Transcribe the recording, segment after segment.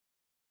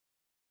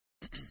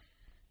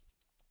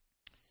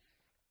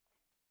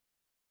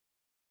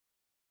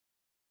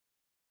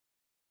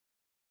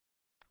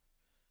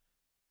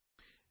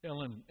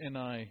Ellen and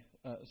I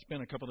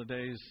spent a couple of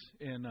days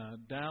in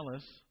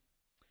Dallas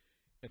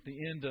at the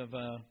end of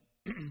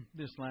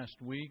this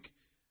last week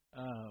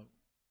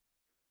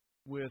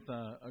with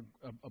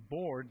a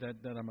board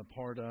that I'm a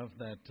part of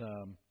that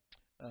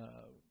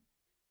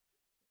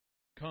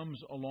comes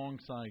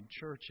alongside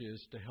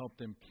churches to help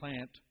them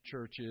plant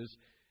churches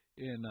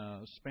in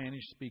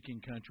Spanish-speaking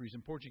countries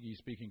and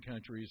Portuguese-speaking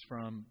countries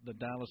from the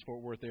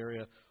Dallas-Fort Worth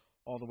area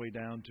all the way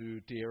down to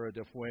Tierra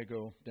del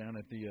Fuego, down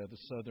at the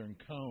southern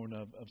cone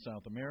of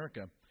South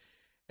America.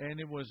 And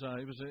it was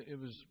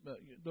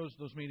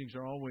those meetings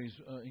are always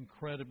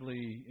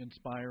incredibly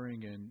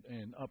inspiring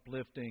and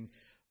uplifting.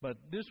 But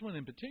this one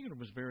in particular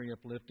was very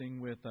uplifting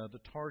with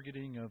the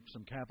targeting of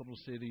some capital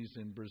cities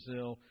in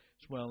Brazil,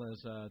 as well as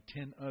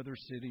 10 other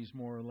cities,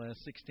 more or less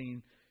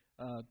 16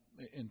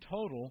 in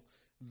total.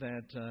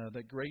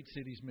 That Great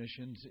Cities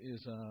Missions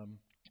is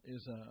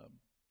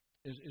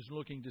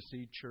looking to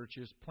see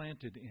churches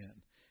planted in.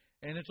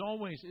 And it's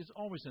always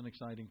an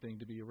exciting thing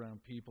to be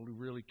around people who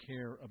really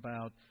care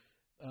about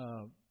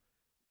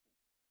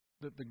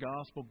the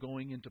gospel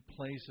going into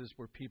places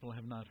where people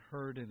have not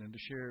heard it, and to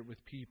share it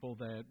with people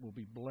that will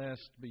be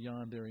blessed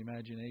beyond their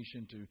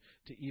imagination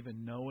to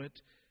even know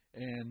it.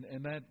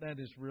 And that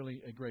is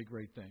really a great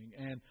thing.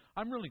 And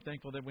I'm really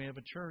thankful that we have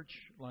a church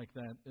like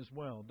that as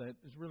well, that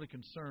is really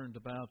concerned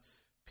about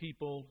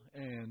people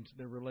and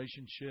their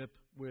relationship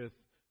with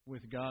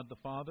God the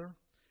Father,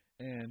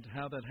 and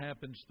how that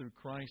happens through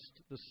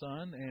Christ the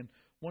Son. And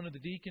one of the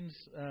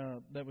deacons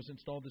that was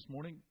installed this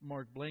morning,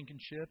 Mark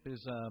Blankenship,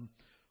 is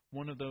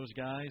one of those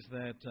guys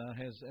that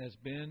has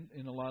been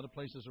in a lot of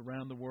places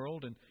around the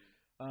world. And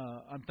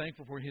I'm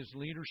thankful for his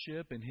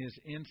leadership and his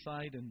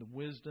insight and the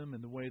wisdom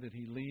and the way that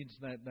he leads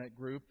that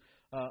group.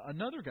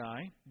 Another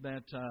guy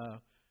that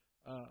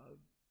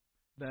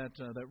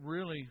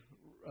really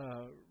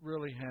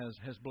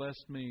has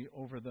blessed me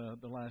over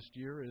the last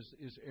year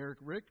is Eric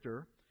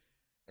Richter,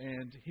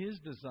 and his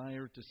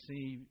desire to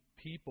see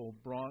people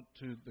brought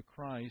to the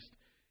Christ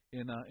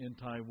in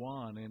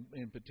Taiwan, and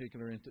in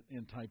particular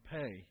in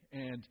Taipei.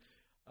 And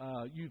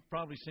you've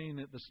probably seen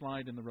the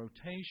slide in the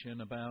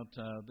rotation about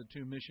the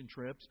two mission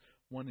trips,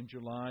 one in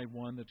July,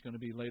 one that's going to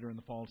be later in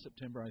the fall,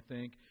 September, I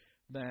think,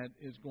 that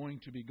is going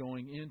to be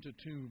going into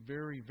two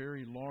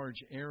very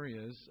large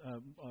areas,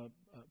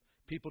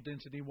 people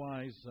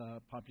density-wise,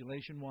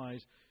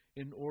 population-wise,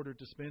 in order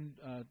to spend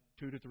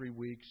 2 to 3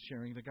 weeks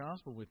sharing the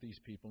gospel with these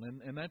people.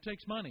 And that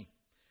takes money.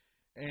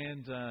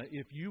 And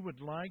if you would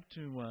like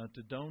to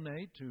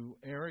donate to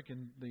Eric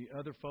and the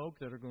other folk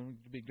that are going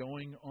to be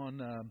going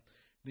on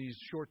these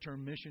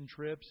short-term mission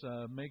trips,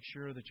 make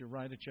sure that you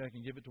write a check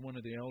and give it to one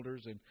of the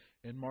elders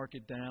and mark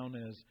it down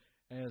as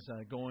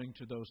going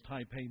to those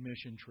Taipei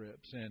mission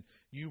trips. And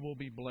you will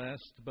be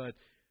blessed, but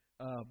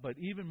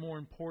even more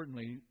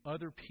importantly,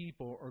 other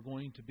people are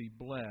going to be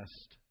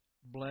blessed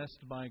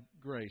by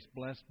grace,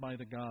 blessed by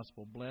the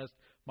gospel, blessed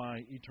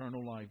by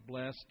eternal life,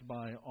 blessed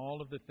by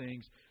all of the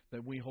things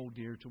that we hold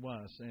dear to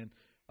us. And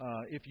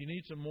if you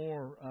need some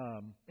more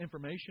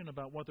information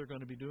about what they're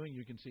going to be doing,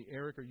 you can see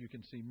Eric or you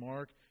can see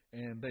Mark,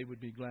 and they would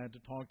be glad to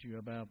talk to you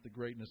about the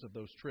greatness of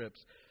those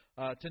trips.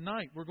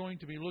 Tonight, we're going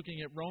to be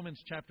looking at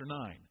Romans chapter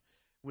 9,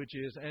 which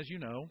is, as you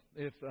know,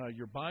 if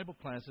your Bible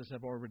classes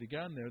have already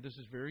gotten there, this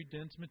is very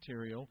dense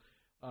material.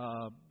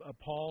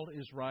 Paul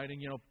is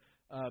writing,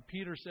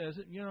 Peter says,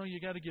 you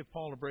got to give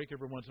Paul a break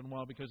every once in a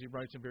while because he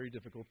writes some very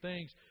difficult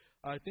things.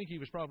 I think he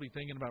was probably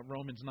thinking about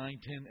Romans 9,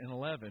 10, and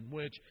 11,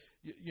 which,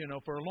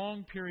 for a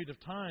long period of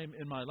time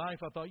in my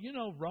life, I thought,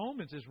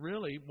 Romans is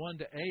really 1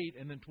 to 8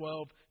 and then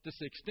 12 to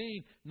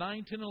 16.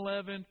 9, 10,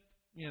 11,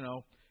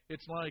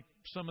 it's like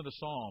some of the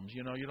Psalms.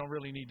 You don't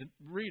really need to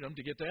read them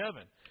to get to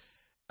heaven.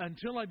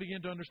 Until I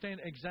began to understand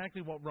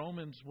exactly what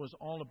Romans was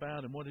all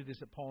about and what it is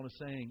that Paul is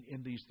saying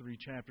in these 3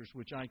 chapters,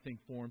 which I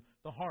think form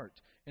the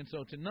heart. And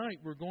so tonight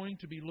we're going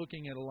to be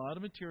looking at a lot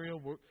of material.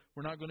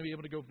 We're not going to be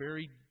able to go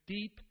very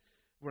deep.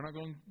 We're not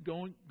going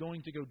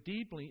to go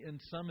deeply in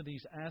some of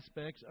these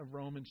aspects of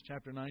Romans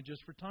chapter 9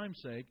 just for time's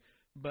sake.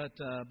 But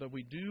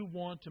we do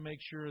want to make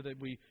sure that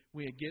we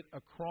get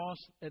across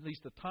at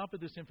least the top of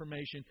this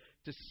information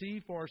to see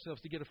for ourselves,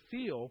 to get a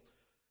feel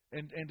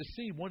and to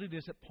see what it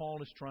is that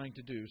Paul is trying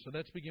to do. So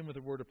let's begin with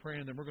a word of prayer,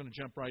 and then we're going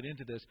to jump right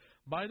into this.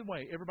 By the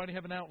way, everybody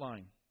have an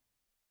outline?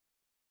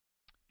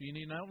 Do you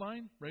need an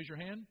outline? Raise your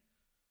hand.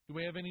 Do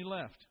we have any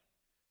left?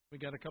 We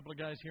got a couple of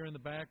guys here in the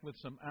back with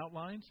some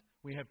outlines.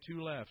 We have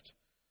 2 left.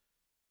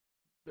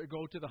 They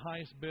go to the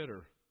highest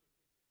bidder.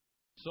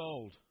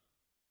 Sold.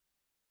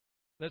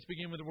 Let's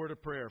begin with a word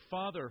of prayer.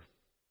 Father,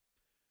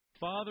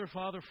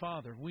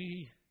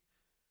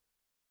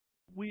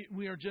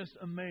 We are just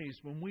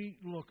amazed when we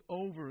look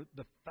over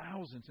the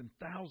thousands and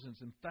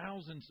thousands and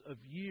thousands of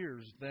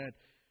years that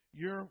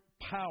your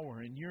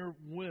power and your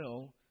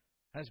will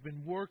has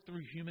been worked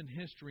through human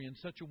history in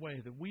such a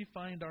way that we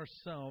find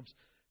ourselves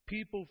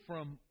people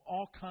from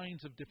all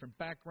kinds of different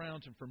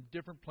backgrounds and from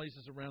different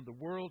places around the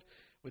world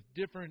with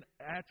different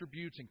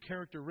attributes and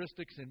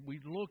characteristics, and we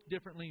look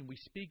differently and we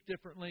speak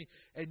differently,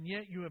 and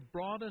yet you have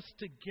brought us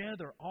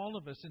together, all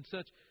of us, in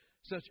such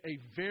such a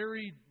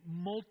very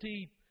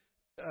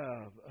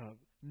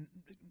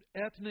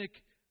ethnic,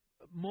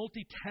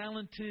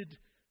 multi-talented,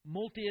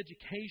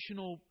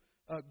 multi-educational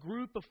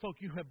group of folk.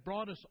 You have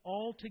brought us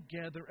all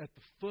together at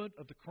the foot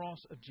of the cross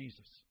of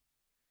Jesus.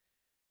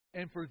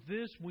 And for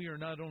this, we are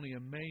not only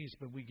amazed,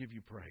 but we give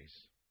you praise.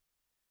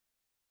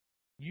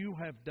 You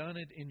have done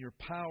it in your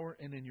power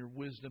and in your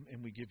wisdom,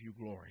 and we give you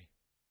glory.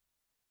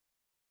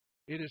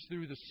 It is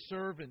through the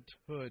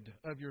servanthood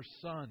of your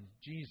Son,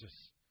 Jesus,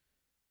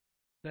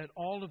 that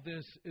all of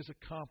this is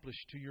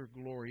accomplished to your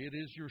glory. It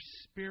is your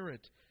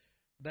Spirit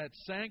that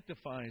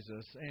sanctifies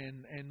us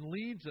and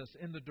leads us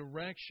in the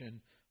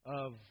direction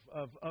of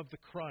the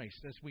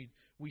Christ as we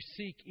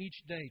seek each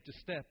day to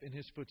step in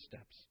His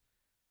footsteps.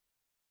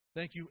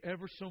 Thank you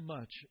ever so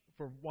much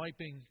for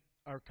wiping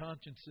our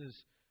consciences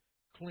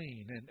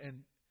clean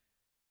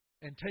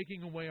and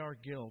taking away our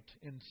guilt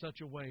in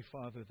such a way,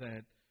 Father,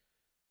 that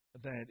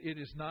it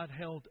is not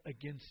held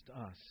against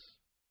us.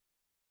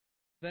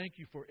 Thank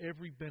you for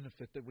every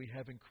benefit that we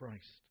have in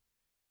Christ.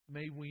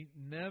 May we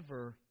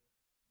never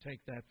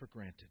take that for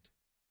granted.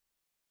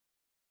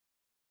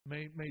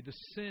 May the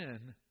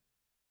sin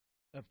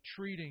of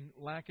treating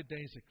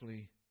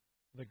lackadaisically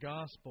the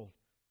gospel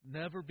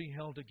never be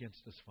held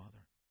against us,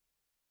 Father.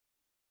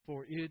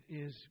 For it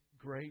is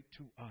great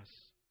to us.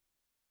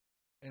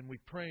 And we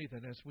pray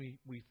that as we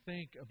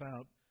think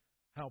about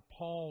how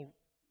Paul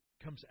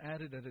comes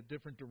at it at a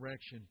different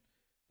direction,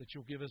 that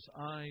you'll give us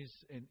eyes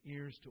and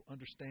ears to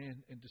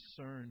understand and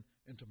discern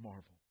and to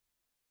marvel.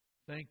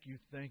 Thank you,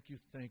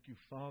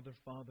 Father,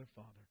 Father,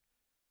 Father,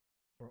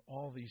 for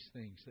all these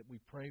things that we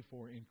pray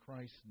for in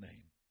Christ's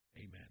name.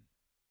 Amen.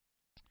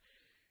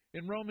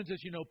 In Romans,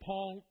 as you know,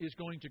 Paul is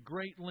going to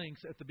great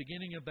lengths at the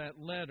beginning of that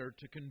letter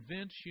to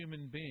convince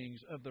human beings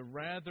of the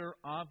rather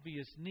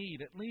obvious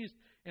need, at least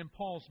in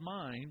Paul's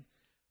mind,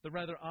 the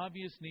rather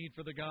obvious need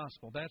for the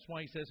gospel. That's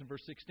why he says in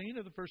verse 16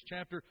 of the first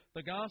chapter,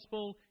 the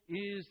gospel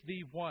is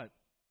the what?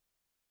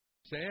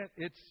 Say it.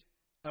 It's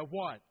a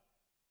what?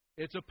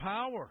 It's a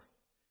power.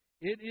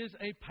 It is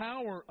a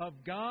power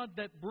of God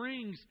that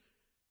brings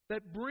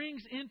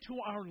into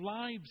our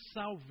lives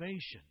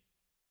salvation.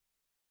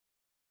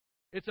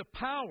 It's a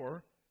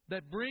power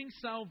that brings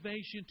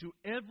salvation to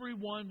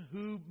everyone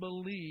who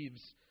believes,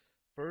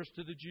 first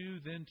to the Jew,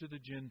 then to the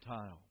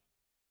Gentile.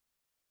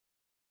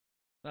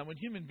 Now, when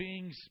human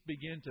beings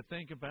begin to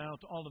think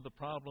about all of the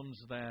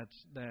problems that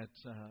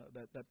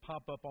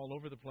pop up all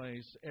over the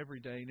place every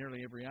day,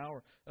 nearly every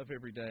hour of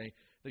every day,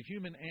 the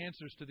human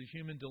answers to the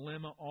human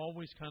dilemma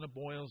always kind of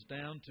boils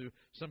down to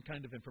some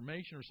kind of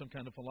information or some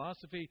kind of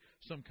philosophy,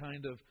 some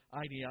kind of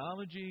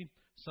ideology,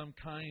 some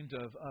kind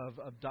of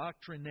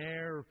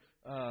doctrinaire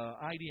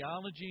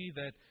ideology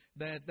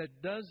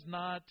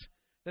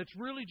that's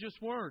really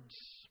just words.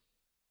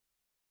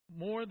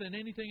 More than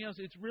anything else,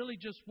 it's really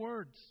just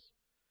words.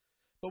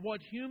 But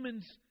what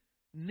humans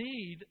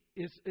need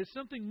is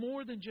something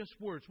more than just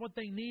words. What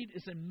they need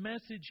is a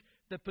message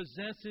that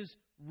possesses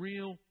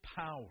real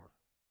power.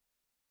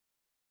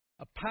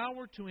 A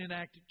power to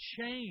enact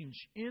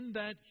change in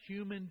that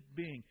human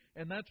being.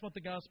 And that's what the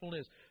gospel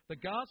is. The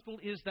gospel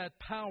is that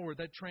power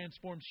that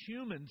transforms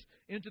humans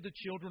into the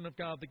children of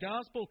God. The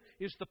gospel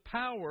is the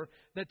power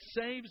that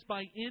saves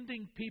by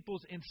ending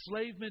people's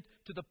enslavement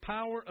to the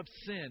power of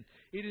sin.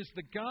 It is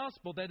the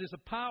gospel that is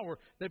a power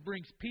that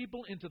brings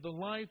people into the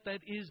life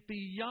that is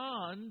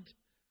beyond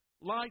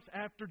life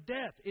after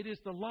death. It is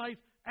the life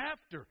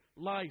after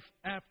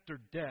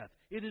death.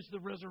 It is the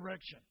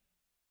resurrection.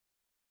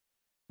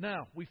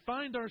 Now, we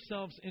find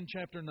ourselves in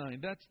chapter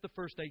 9. That's the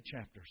first 8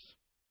 chapters.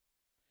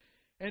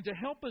 And to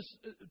help us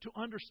to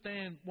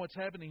understand what's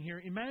happening here,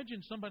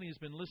 imagine somebody has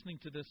been listening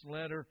to this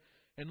letter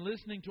and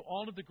listening to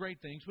all of the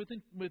great things with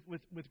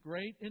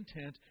great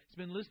intent. Has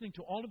been listening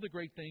to all of the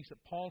great things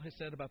that Paul has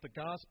said about the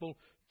gospel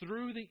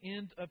through the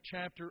end of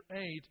chapter 8,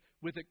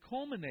 with it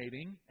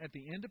culminating at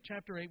the end of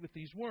chapter 8 with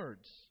these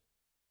words.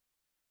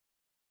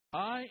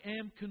 I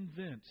am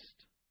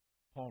convinced,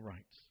 Paul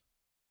writes,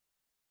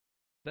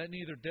 that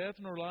neither death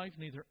nor life,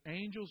 neither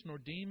angels nor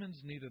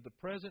demons, neither the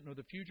present nor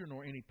the future,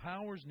 nor any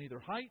powers, neither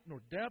height nor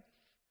depth,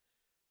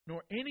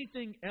 nor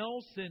anything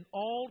else in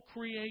all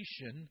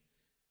creation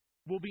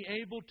will be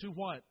able to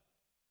what?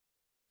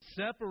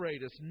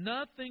 Separate us.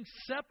 Nothing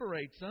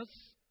separates us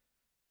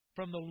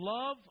from the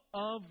love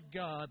of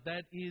God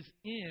that is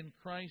in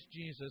Christ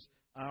Jesus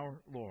our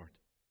Lord.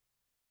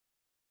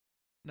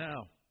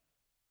 Now,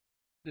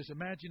 this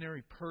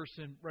imaginary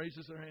person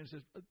raises their hand and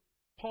says,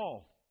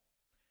 Paul,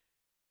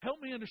 help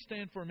me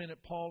understand for a minute,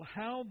 Paul,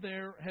 how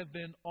there have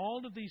been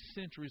all of these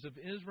centuries of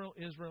Israel,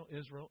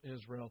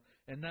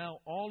 and now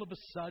all of a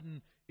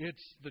sudden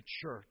it's the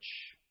church.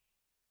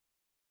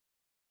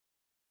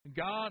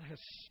 God has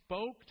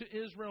spoke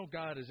to Israel.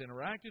 God has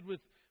interacted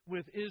with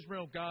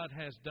Israel. God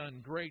has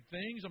done great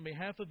things on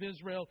behalf of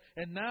Israel.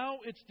 And now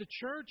it's the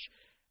church.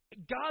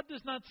 God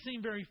does not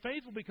seem very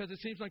faithful because it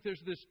seems like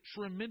there's this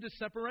tremendous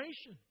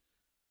separation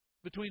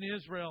between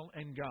Israel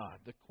and God.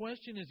 The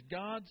question is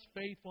God's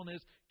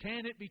faithfulness.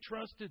 Can it be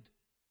trusted?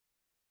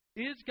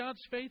 Is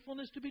God's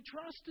faithfulness to be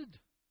trusted?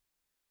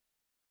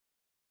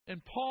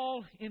 And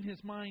Paul, in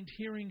his mind,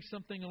 hearing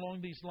something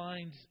along these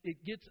lines, it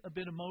gets a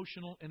bit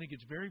emotional and it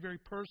gets very, very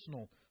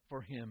personal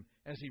for him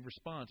as he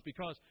responds,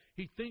 because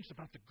he thinks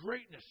about the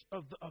greatness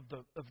of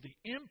the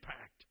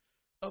impact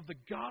of the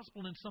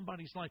gospel in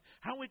somebody's life,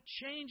 how it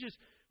changes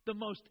the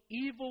most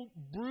evil,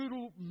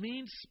 brutal,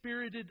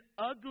 mean-spirited,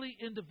 ugly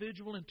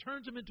individual and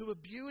turns him into a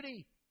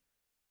beauty.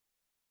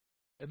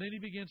 And then he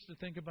begins to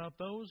think about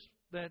those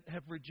that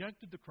have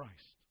rejected the Christ.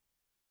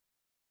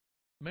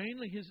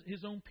 Mainly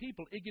his own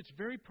people. It gets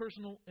very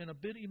personal and a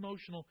bit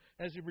emotional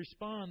as he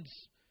responds,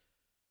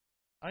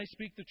 I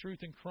speak the truth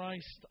in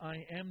Christ. I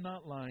am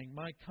not lying.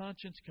 My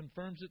conscience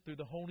confirms it through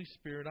the Holy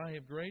Spirit. I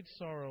have great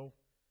sorrow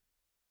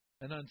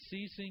and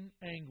unceasing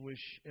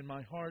anguish in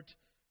my heart,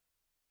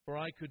 for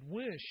I could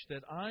wish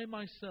that I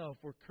myself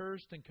were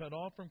cursed and cut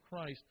off from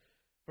Christ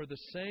for the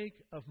sake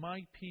of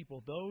my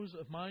people, those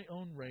of my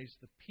own race,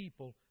 the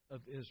people of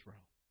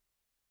Israel.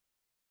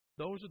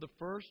 Those are the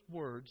first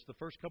words, the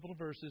first couple of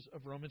verses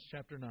of Romans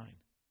chapter 9.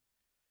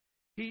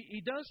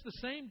 He does the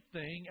same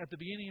thing at the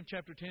beginning of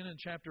chapter 10 and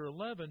chapter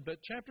 11, but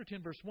chapter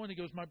 10, verse 1, he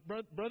goes, my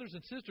brothers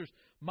and sisters,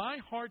 my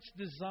heart's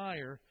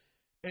desire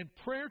and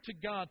prayer to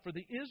God for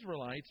the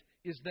Israelites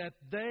is that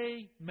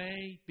they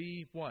may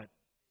be what?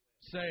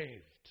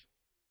 Saved.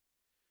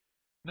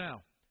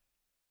 Now,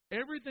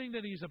 everything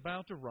that he's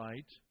about to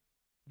write,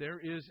 there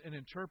is an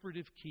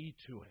interpretive key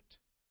to it.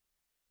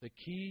 The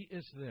key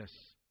is this.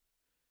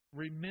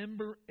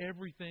 Remember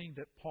everything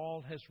that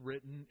Paul has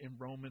written in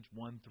Romans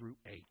 1 through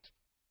 8.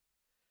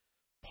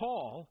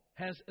 Paul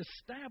has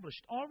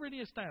already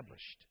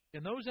established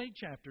in those 8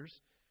 chapters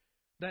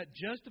that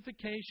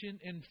justification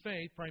in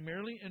faith,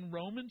 primarily in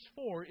Romans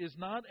 4, is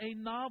not a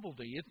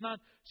novelty. It's not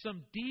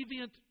some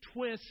deviant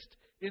twist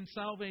in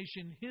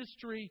salvation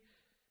history.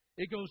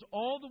 It goes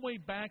all the way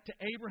back to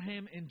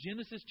Abraham in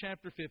Genesis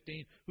chapter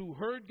 15, who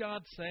heard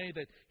God say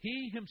that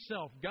He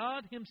Himself,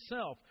 God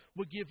Himself,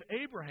 would give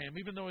Abraham,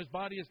 even though his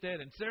body is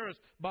dead and Sarah's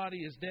body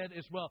is dead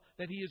as well,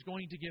 that He is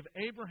going to give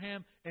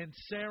Abraham and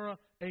Sarah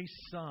a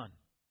son.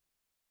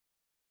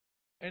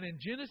 And in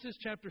Genesis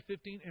chapter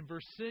 15 and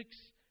verse 6,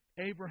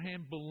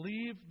 Abraham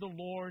believed the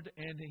Lord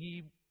and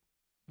he,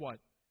 what?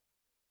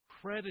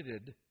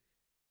 Credited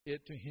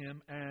it to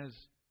him as,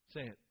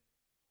 say it,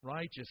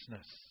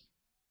 righteousness.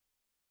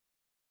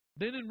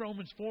 Then in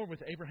Romans 4,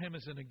 with Abraham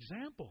as an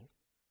example,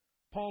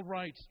 Paul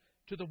writes,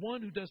 to the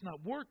one who does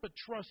not work but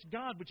trusts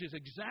God, which is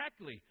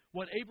exactly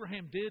what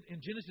Abraham did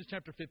in Genesis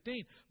chapter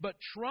 15, but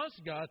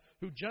trust God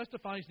who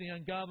justifies the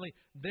ungodly,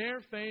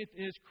 their faith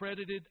is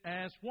credited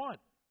as what?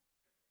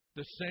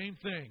 The same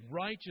thing,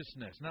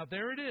 righteousness. Now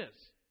there it is.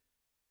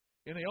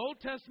 In the Old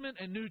Testament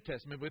and New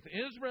Testament, with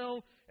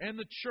Israel and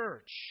the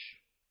church,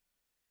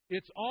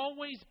 it's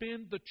always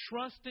been the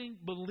trusting,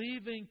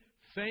 believing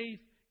faith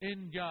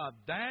in God.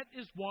 That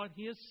is what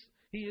he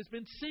has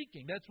been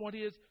seeking. That's what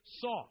he has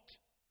sought.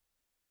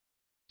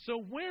 So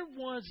where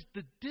was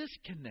the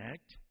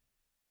disconnect,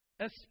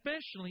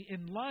 especially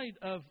in light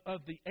of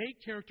the 8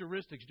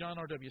 characteristics John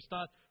R.W.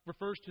 Stott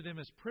refers to them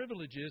as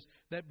privileges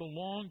that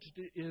belonged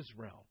to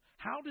Israel?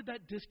 How did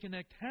that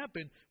disconnect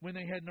happen when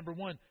they had, number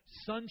 1,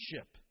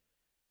 sonship?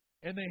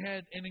 And they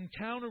had an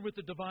encounter with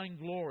the divine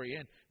glory.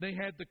 And they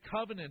had the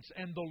covenants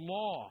and the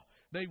law.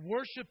 They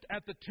worshipped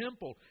at the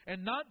temple.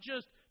 And not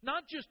just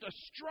a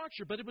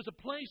structure, but it was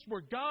a place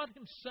where God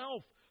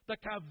Himself, the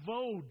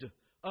kavod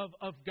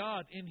of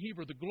God in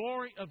Hebrew, the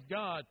glory of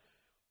God.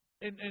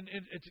 And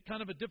it's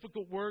kind of a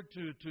difficult word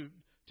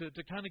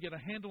to kind of get a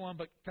handle on,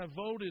 but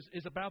kavod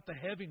is about the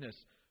heaviness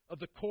of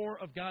the core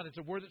of God. It's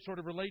a word that sort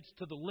of relates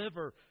to the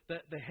liver,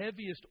 the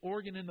heaviest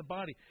organ in the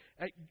body.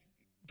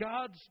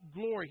 God's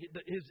glory,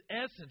 His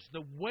essence,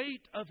 the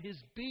weight of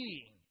His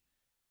being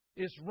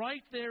is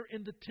right there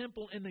in the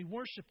temple, and they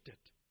worshipped it.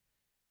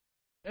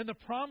 And the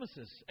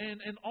promises, and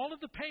all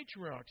of the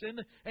patriarchs,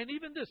 and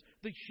even this,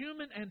 the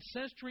human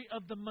ancestry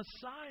of the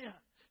Messiah.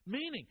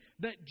 Meaning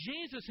that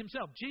Jesus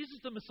Himself, Jesus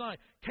the Messiah,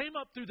 came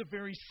up through the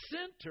very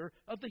center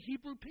of the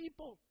Hebrew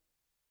people.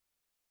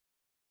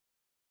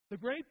 The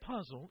great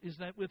puzzle is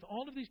that with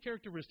all of these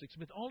characteristics,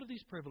 with all of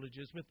these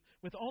privileges,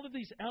 with all of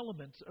these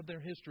elements of their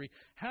history,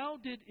 how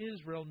did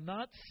Israel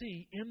not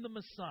see in the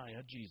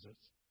Messiah, Jesus,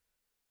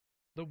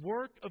 the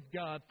work of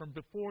God from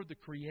before the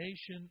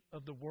creation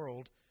of the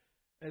world,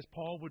 as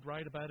Paul would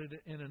write about it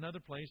in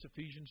another place,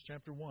 Ephesians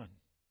chapter 1?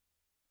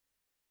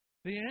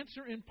 The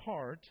answer, in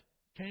part,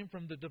 came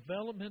from the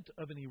development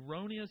of an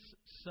erroneous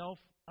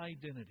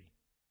self-identity.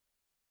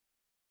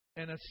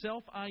 And a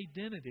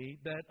self-identity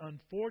that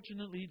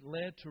unfortunately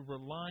led to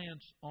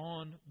reliance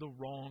on the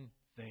wrong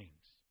things.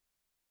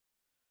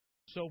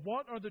 So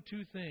what are the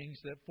 2 things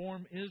that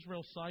form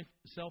Israel's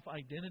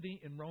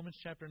self-identity in Romans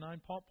chapter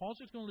 9? Paul's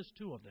just going to list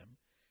 2 of them.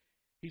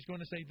 He's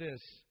going to say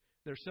this.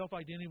 Their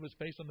self-identity was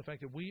based on the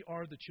fact that we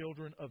are the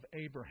children of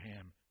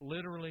Abraham,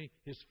 literally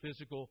his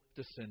physical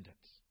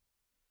descendants.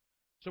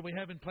 So we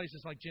have in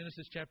places like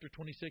Genesis chapter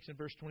 26 and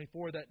verse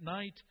 24, that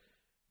night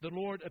the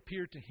Lord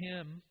appeared to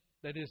him,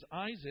 that is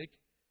Isaac,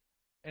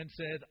 and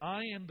said,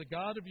 I am the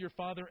God of your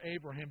father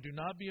Abraham. Do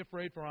not be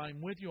afraid, for I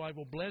am with you. I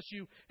will bless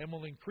you and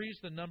will increase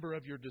the number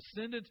of your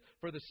descendants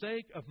for the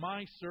sake of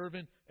my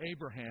servant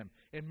Abraham.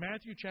 In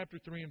Matthew chapter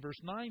 3 and verse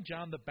 9,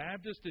 John the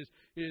Baptist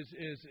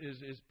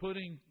is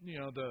putting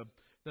the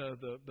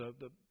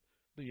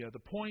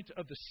point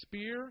of the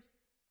spear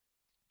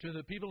to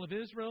the people of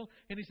Israel,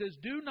 and he says,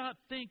 do not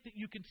think that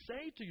you can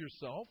say to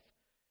yourself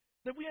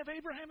that we have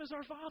Abraham as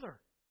our father.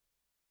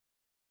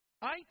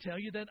 I tell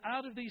you that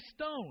out of these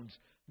stones,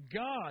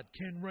 God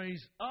can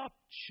raise up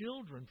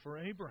children for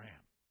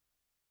Abraham.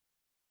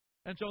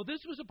 And so this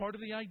was a part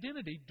of the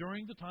identity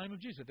during the time of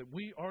Jesus, that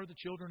we are the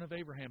children of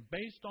Abraham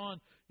based on,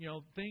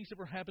 things that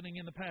were happening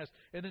in the past.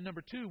 And then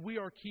number 2, we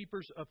are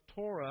keepers of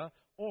Torah,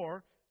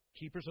 or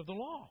keepers of the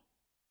law.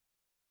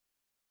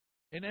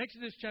 In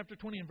Exodus chapter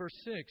 20 and verse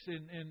 6,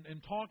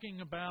 in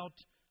talking about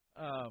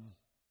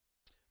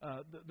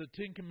the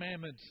Ten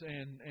Commandments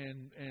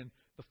and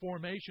the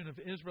formation of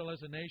Israel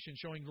as a nation,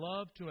 showing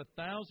love to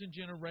 1,000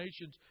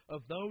 generations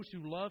of those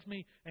who love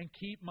me and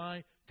keep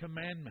my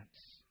commandments.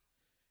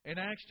 In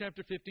Acts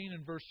chapter 15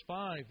 and verse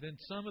 5, then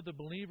some of the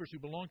believers who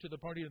belonged to the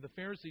party of the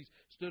Pharisees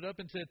stood up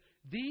and said,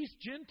 these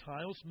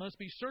Gentiles must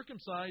be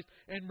circumcised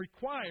and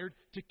required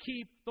to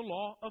keep the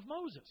law of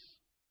Moses.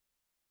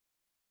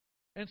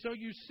 And so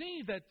you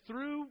see that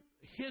through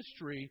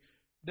history,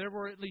 there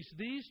were at least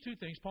these two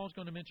things. Paul's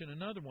going to mention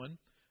another one.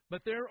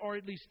 But there are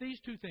at least these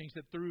two things,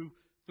 that through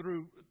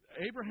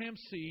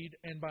Abraham's seed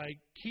and by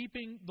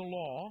keeping the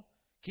law,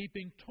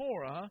 keeping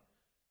Torah,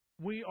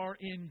 we are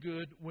in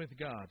good with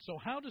God. So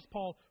how does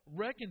Paul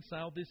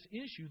reconcile this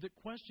issue that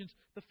questions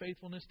the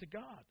faithfulness to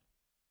God?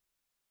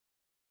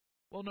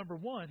 Well, number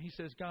 1, he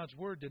says God's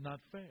Word did not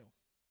fail.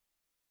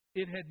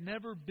 It had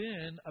never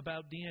been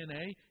about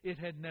DNA. It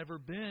had never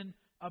been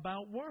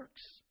about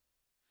works.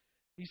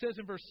 He says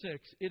in verse 6,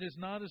 it is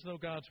not as though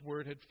God's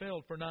Word had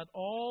failed, for not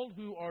all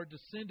who are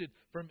descended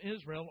from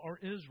Israel are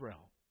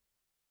Israel.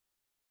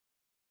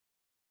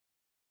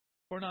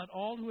 For not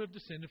all who have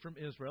descended from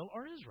Israel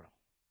are Israel.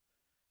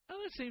 Now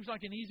that seems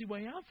like an easy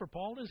way out for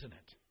Paul, isn't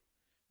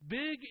it?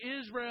 Big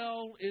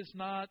Israel is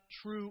not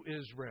true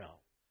Israel.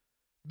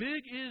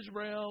 Big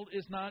Israel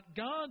is not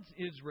God's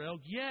Israel,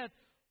 yet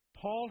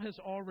Paul has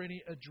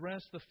already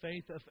addressed the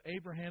faith of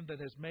Abraham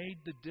that has made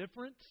the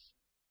difference.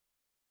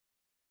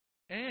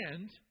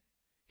 And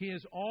he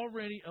has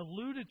already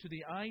alluded to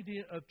the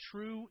idea of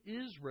true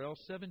Israel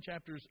 7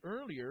 chapters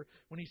earlier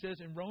when he says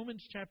in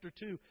Romans chapter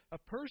 2, a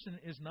person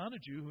is not a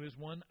Jew who is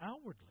one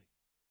outwardly.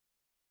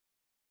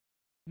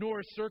 Nor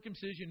is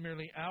circumcision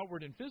merely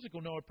outward and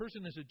physical. No, a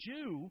person is a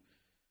Jew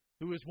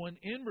who is one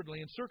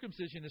inwardly. And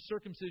circumcision is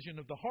circumcision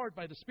of the heart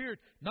by the Spirit,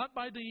 not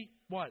by the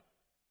what?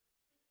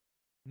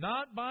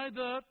 Not by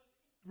the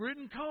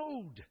written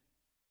code.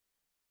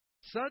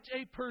 Such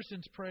a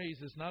person's praise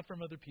is not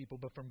from other people,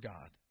 but from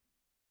God.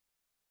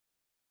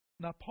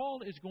 Now,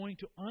 Paul is going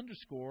to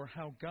underscore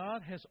how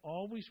God has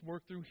always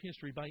worked through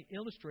history by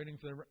illustrating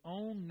their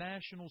own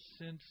national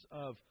sense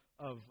of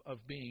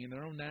being and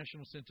their own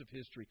national sense of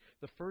history.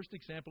 The first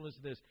example is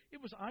this.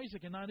 It was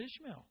Isaac and not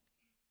Ishmael.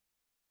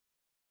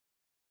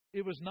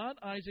 It was not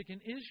Isaac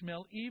and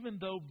Ishmael, even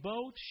though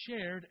both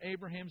shared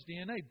Abraham's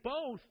DNA.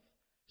 Both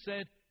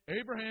said,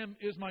 Abraham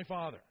is my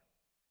father.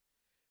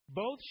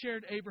 Both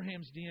shared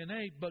Abraham's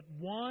DNA, but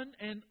one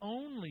and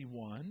only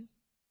one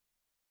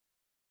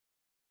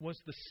was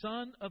the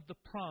son of the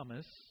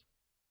promise,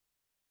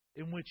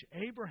 in which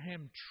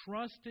Abraham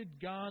trusted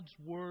God's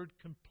word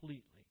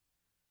completely.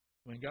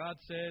 When God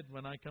said,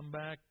 when I come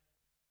back,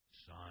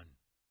 son,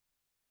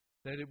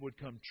 that it would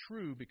come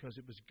true because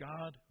it was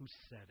God who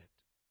said it.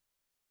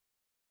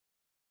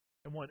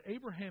 And what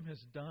Abraham has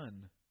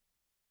done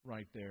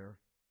right there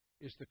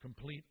is the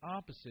complete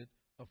opposite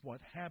of what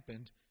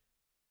happened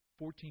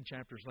 14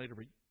 chapters later,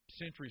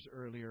 centuries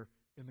earlier,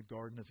 in the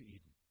Garden of Eden.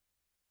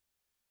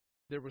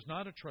 There was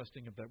not a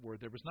trusting of that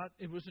word.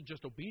 It wasn't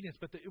just obedience,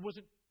 but it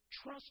wasn't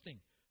trusting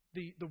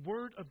the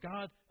Word of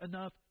God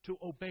enough to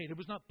obey it. It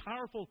was not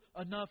powerful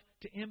enough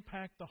to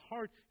impact the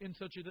heart in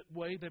such a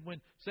way that when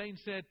Satan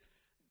said,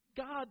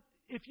 God,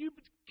 if you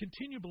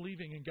continue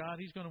believing in God,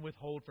 He's going to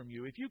withhold from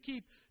you. If you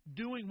keep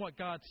doing what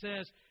God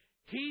says,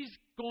 He's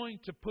going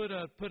to put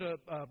a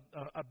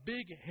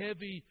big,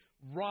 heavy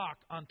rock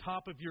on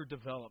top of your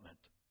development.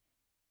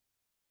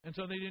 And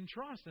so they didn't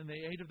trust, and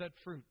they ate of that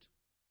fruit.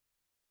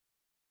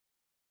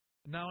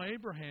 Now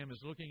Abraham is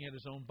looking at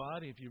his own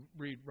body. If you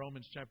read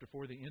Romans chapter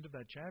 4, the end of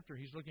that chapter,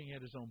 he's looking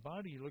at his own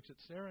body. He looks at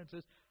Sarah and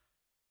says,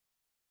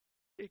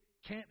 it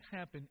can't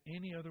happen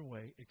any other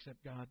way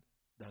except God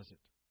does it.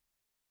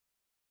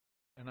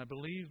 And I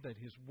believe that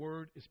His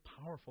Word is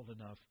powerful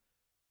enough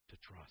to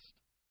trust.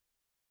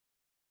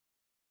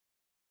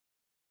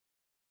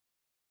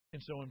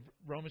 And so in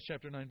Romans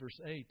chapter 9, verse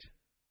 8,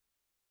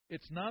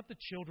 it's not the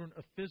children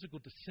of physical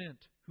descent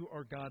who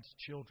are God's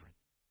children,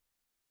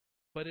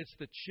 but it's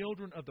the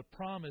children of the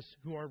promise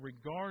who are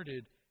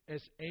regarded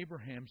as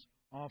Abraham's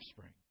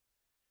offspring.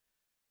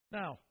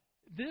 Now,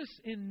 this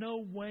in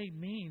no way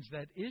means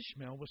that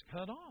Ishmael was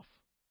cut off.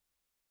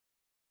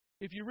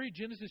 If you read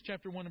Genesis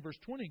chapter 1 and verse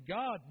 20,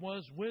 God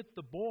was with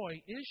the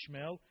boy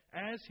Ishmael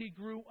as he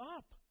grew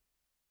up.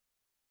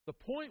 The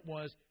point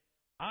was,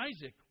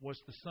 Isaac was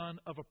the son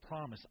of a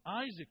promise.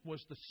 Isaac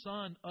was the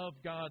son of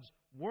God's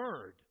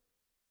word.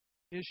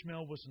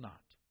 Ishmael was not.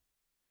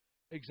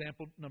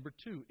 Example number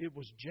 2, it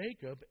was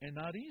Jacob and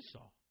not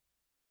Esau.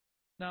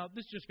 Now,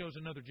 this just goes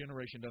another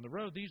generation down the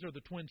road. These are the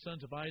twin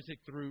sons of Isaac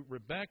through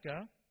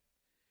Rebekah.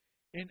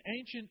 In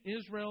ancient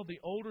Israel, the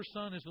older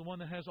son is the one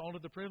that has all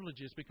of the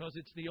privileges because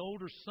it's the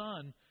older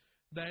son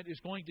that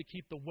is going to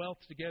keep the wealth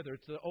together.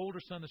 It's the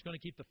older son that's going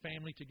to keep the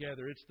family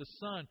together. It's the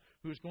son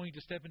who is going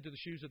to step into the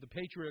shoes of the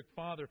patriarch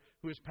father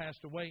who has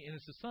passed away. And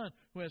it's the son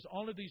who has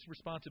all of these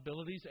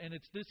responsibilities. And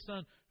it's this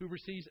son who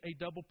receives a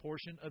double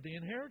portion of the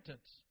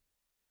inheritance.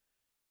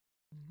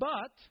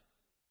 But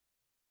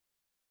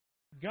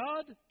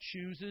God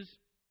chooses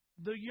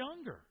the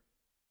younger,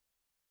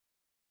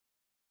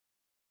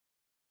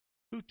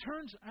 who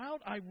turns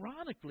out,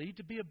 ironically,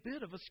 to be a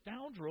bit of a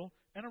scoundrel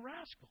and a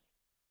rascal.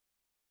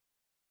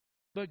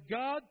 But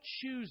God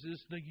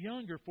chooses the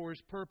younger for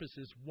His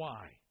purposes.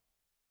 Why?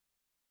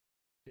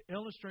 To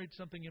illustrate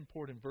something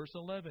important. Verse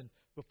 11,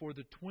 before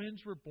the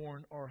twins were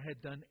born or had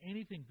done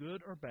anything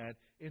good or bad,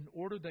 in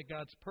order that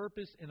God's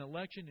purpose in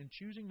election and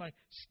choosing might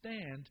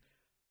stand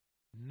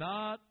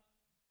not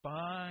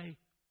by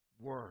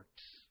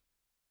works.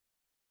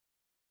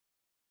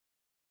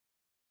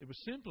 It was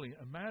simply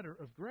a matter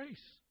of grace.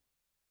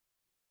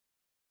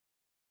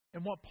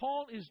 And what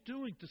Paul is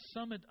doing, to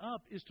sum it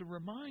up, is to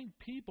remind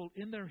people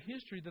in their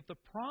history that the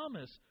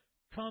promise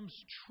comes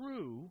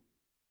true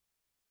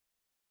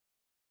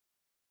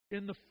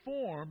in the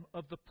form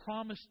of the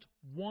promised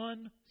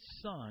one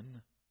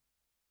Son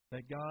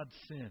that God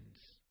sends.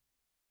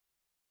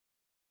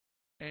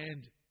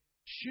 And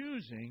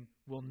choosing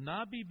will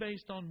not be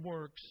based on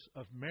works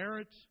of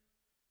merit,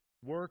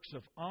 works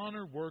of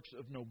honor, works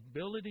of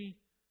nobility,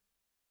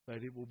 but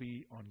it will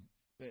be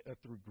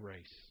through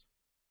grace.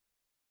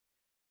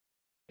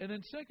 And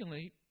then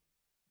secondly,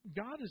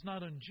 God is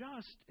not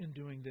unjust in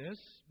doing this,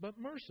 but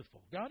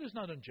merciful. God is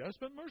not unjust,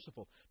 but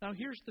merciful. Now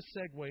here's the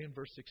segue in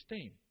verse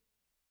 16.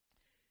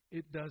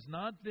 It does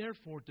not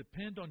therefore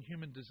depend on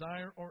human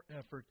desire or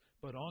effort,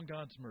 but on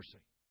God's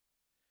mercy.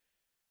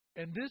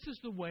 And this is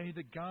the way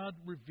that God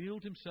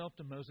revealed Himself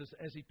to Moses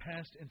as He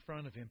passed in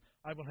front of him.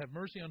 I will have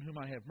mercy on whom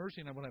I have mercy,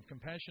 and I will have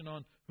compassion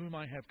on whom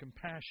I have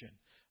compassion.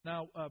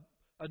 Now,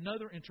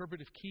 another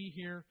interpretive key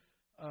here,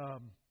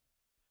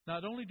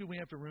 not only do we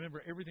have to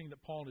remember everything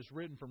that Paul has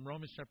written from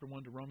Romans chapter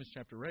 1 to Romans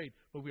chapter 8,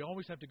 but we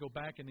always have to go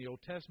back in the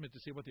Old Testament to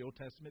see what the Old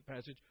Testament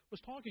passage was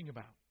talking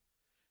about.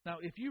 Now,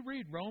 if you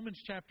read Romans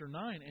chapter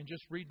 9 and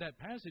just read that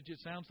passage, it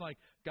sounds like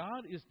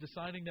God is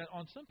deciding that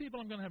on some people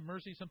I'm going to have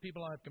mercy, some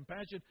people I have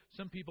compassion,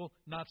 some people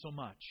not so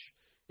much.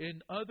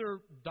 In other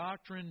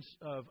doctrines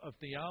of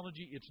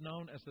theology, it's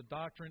known as the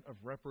doctrine of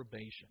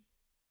reprobation.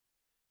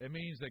 It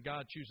means that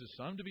God chooses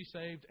some to be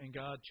saved and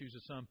God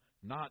chooses some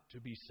not to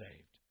be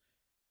saved.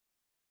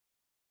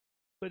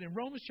 But in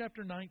Romans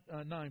chapter 9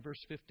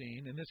 verse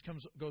 15, and this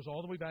goes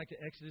all the way back to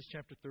Exodus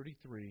chapter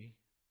 33,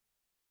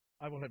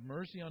 I will have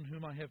mercy on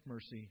whom I have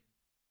mercy.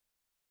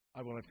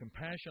 I will have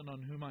compassion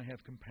on whom I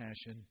have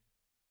compassion.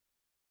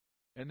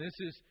 And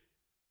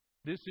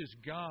this is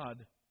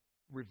God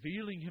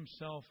revealing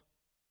Himself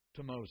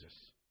to Moses.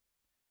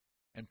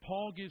 And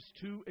Paul gives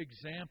two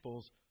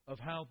examples of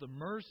how the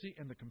mercy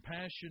and the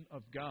compassion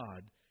of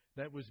God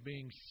that was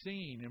being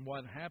seen in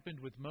what happened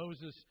with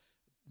Moses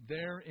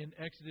there in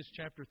Exodus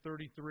chapter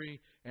 33,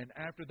 and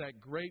after that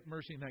great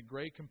mercy and that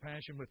great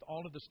compassion with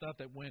all of the stuff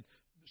that went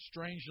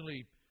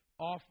strangely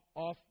off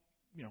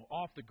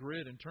the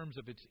grid in terms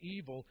of its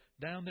evil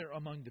down there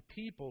among the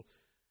people,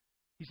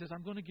 He says,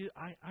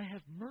 I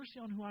have mercy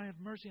on whom I have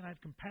mercy, and I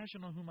have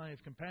compassion on whom I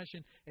have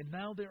compassion. And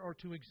now there are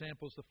two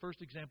examples. The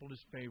first example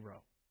is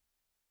Pharaoh.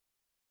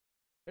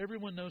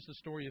 Everyone knows the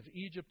story of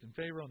Egypt and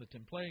Pharaoh and the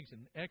 10 plagues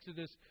and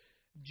Exodus.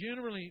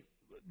 Generally,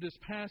 this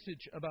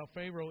passage about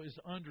Pharaoh is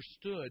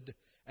understood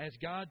as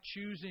God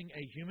choosing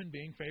a human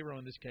being, Pharaoh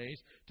in this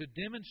case, to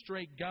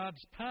demonstrate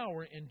God's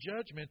power in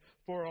judgment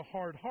for a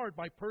hard heart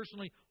by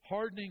personally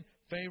hardening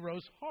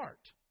Pharaoh's heart.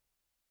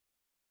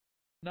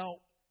 Now,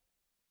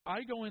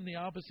 I go in the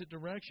opposite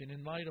direction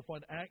in light of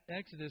what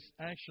Exodus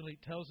actually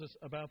tells us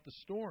about the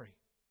story.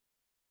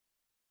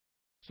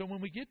 So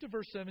when we get to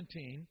verse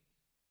 17,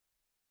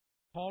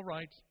 Paul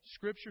writes,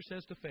 Scripture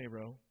says to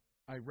Pharaoh,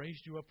 I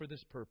raised you up for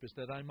this purpose,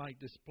 that I might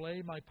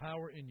display my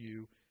power in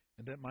you,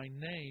 and that my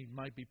name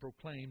might be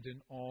proclaimed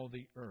in all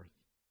the earth.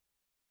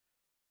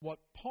 What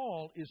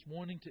Paul is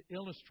wanting to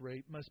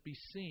illustrate must be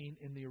seen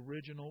in the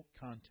original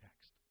context.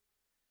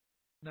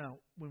 Now,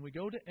 when we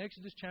go to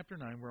Exodus chapter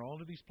 9, where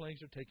all of these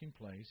plagues are taking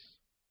place,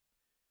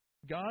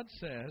 God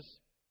says,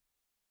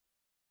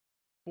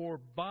 for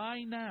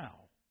by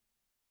now,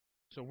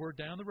 so we're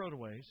down the road a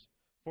ways,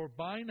 for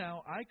by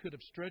now I could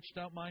have stretched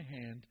out my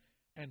hand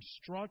and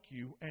struck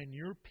you and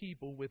your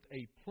people with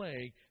a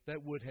plague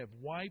that would have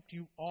wiped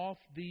you off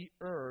the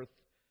earth.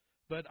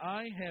 But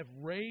I have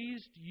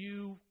raised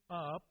you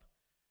up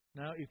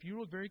Now, if you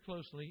look very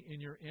closely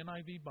in your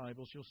NIV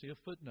Bibles, you'll see a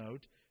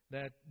footnote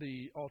that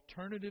the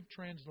alternative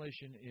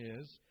translation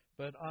is,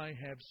 "But I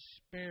have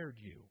spared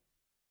you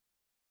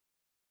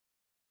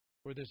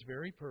for this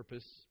very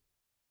purpose,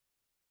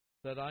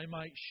 that I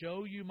might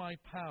show you my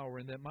power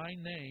and that my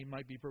name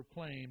might be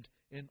proclaimed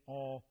in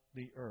all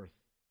the earth."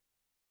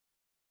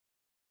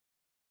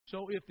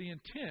 So if the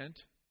intent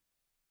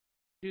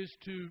is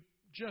to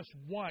just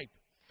wipe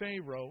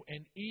Pharaoh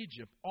and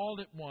Egypt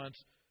all at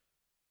once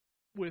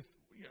with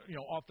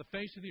off the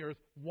face of the earth,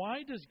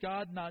 why does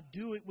God not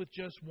do it with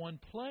just one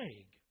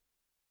plague?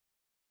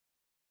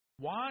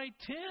 Why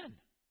 10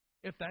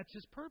 if that's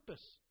His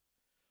purpose?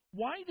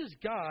 Why does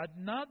God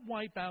not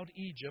wipe out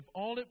Egypt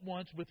all at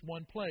once with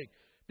one plague?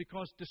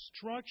 Because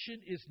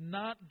destruction is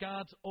not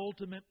God's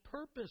ultimate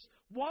purpose.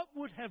 What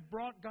would have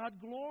brought God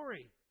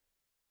glory?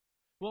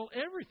 Well,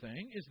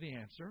 everything is the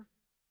answer.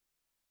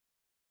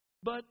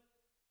 But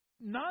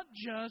not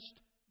just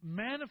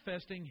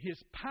manifesting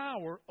His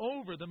power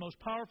over the most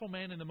powerful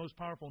man in the most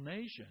powerful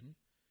nation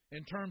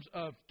in terms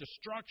of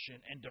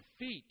destruction and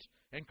defeat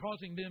and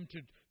causing them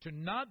to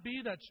not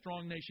be that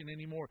strong nation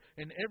anymore.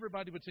 And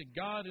everybody would say,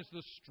 God is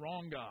the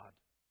strong God.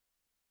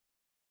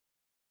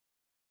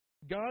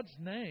 God's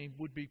name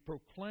would be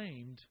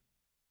proclaimed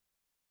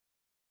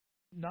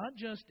not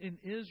just in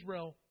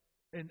Israel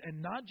and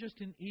not just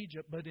in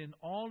Egypt, but in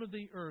all of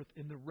the earth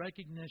in the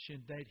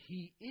recognition that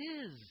He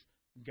is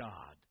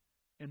God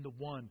and the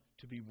one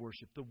to be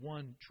worshipped, the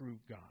one true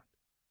God.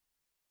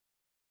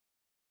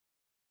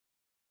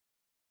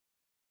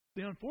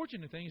 The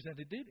unfortunate thing is that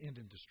it did end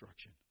in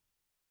destruction.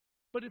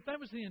 But if that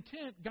was the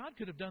intent, God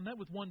could have done that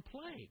with one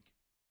plague.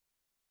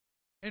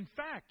 In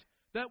fact,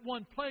 that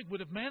one plague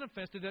would have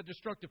manifested that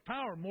destructive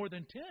power more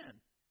than 10.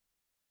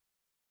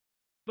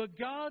 But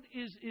God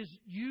is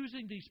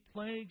using these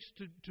plagues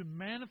to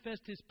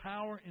manifest His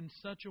power in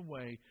such a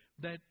way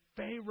that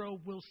Pharaoh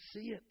will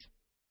see it.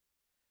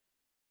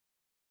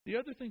 The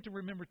other thing to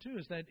remember, too,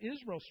 is that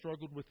Israel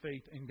struggled with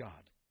faith in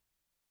God.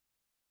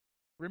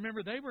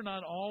 Remember, they were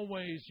not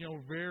always,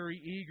 very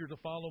eager to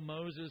follow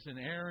Moses and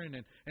Aaron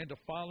and to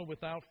follow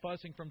without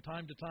fussing from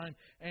time to time.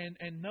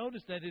 And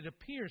notice that it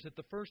appears that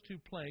the first two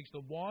plagues,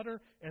 the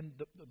water and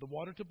the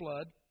water to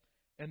blood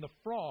and the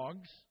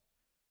frogs,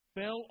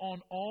 fell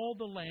on all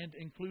the land,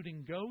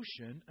 including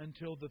Goshen,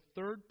 until the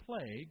third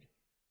plague,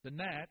 the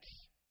gnats,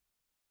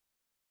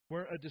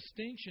 where a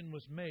distinction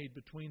was made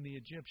between the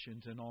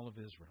Egyptians and all of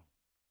Israel.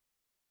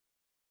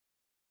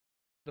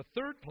 The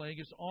third plague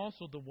is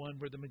also the one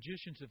where the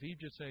magicians of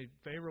Egypt say,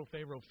 Pharaoh,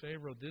 Pharaoh,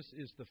 Pharaoh, this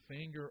is the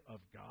finger of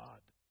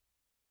God.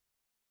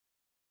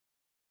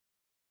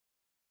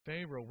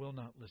 Pharaoh will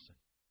not listen.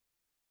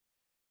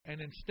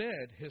 And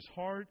instead, his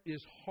heart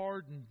is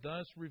hardened,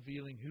 thus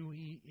revealing who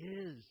he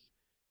is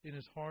in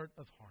his heart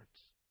of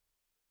hearts.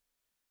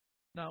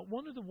 Now,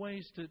 one of the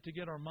ways to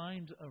get our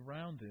mind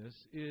around this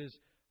is,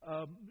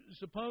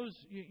 suppose,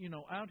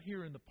 out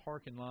here in the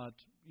parking lot,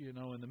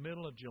 in the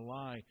middle of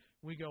July,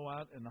 we go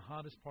out in the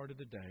hottest part of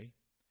the day,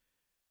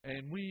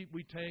 and we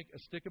take a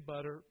stick of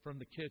butter from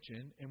the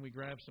kitchen, and we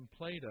grab some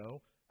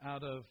Play-Doh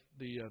out of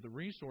the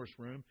resource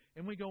room,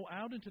 and we go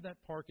out into that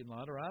parking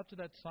lot or out to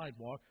that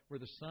sidewalk where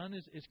the sun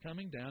is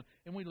coming down,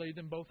 and we lay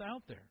them both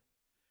out there.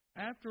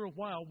 After a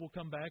while, we'll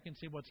come back and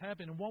see what's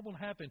happened. And what will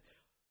happen,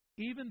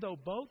 even though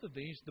both of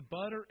these, the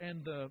butter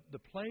and the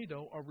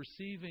Play-Doh, are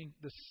receiving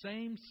the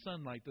same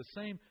sunlight, the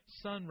same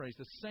sun rays,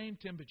 the same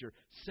temperature,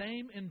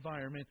 same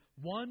environment,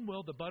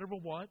 the butter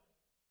will what?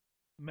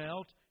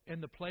 Melt,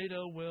 and the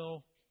Play-Doh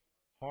will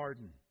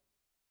harden.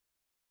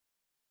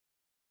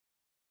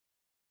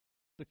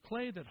 The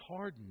clay that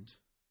hardened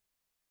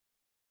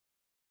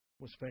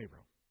was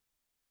Pharaoh.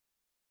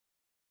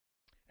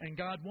 And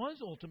God was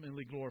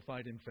ultimately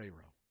glorified in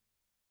Pharaoh.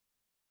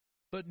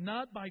 But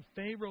not by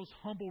Pharaoh's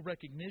humble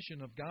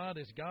recognition of God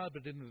as God,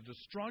 but in the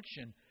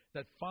destruction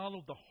that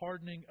followed the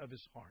hardening of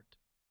his heart.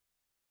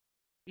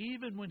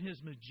 Even when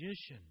his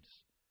magicians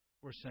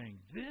were saying,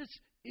 this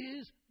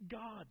is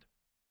God.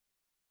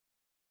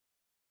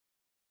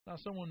 Now,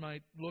 someone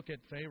might look at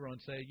Pharaoh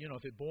and say,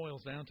 if it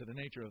boils down to the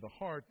nature of the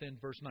heart, then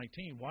verse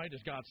 19, why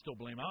does God still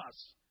blame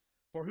us?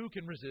 For who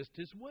can resist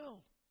His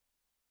will?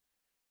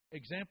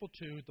 Example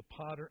 2, the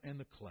potter and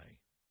the clay.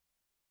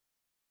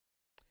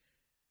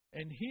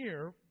 And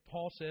here,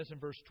 Paul says in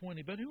verse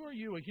 20, but who are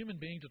you, a human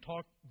being, to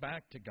talk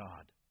back to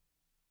God?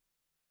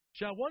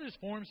 Shall what is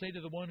formed say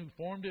to the one who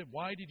formed it,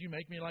 why did you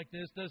make me like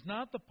this? Does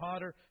not the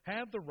potter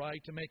have the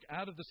right to make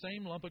out of the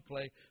same lump of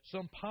clay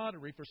some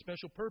pottery for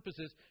special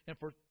purposes and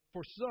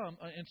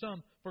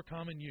some for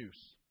common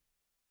use?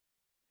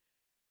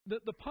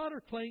 The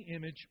potter-clay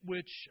image,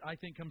 which I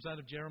think comes out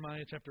of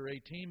Jeremiah chapter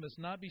 18, must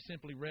not be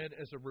simply read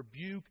as a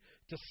rebuke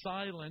to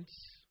silence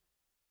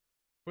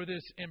for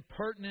this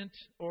impertinent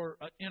or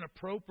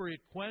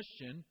inappropriate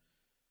question,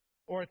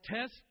 or a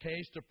test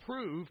case to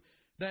prove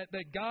that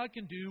God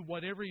can do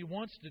whatever He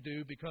wants to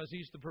do because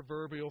He's the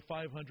proverbial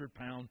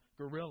 500-pound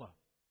gorilla.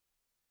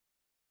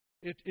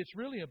 It's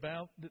really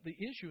about, the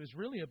issue is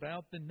really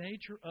about the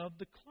nature of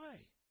the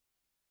clay.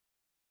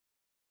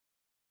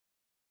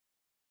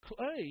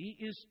 Clay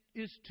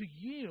is to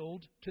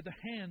yield to the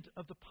hand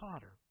of the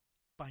potter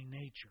by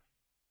nature.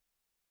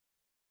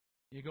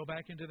 You go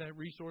back into that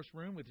resource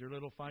room with your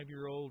little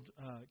 5-year-old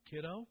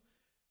kiddo,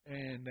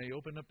 and they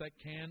open up that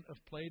can of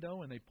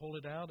Play-Doh, and they pull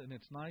it out, and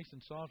it's nice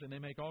and soft, and they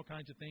make all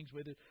kinds of things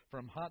with it,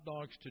 from hot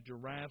dogs to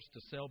giraffes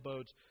to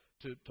sailboats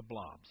to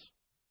blobs.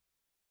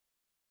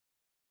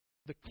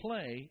 The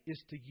clay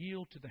is to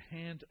yield to the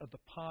hand of the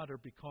potter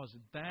because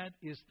that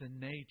is the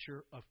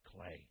nature of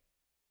clay.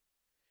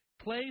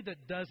 Clay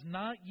that does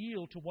not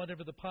yield to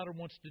whatever the potter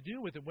wants to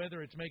do with it,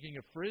 whether it's making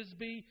a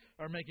frisbee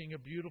or making a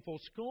beautiful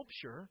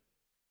sculpture,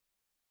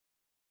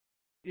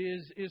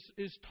 is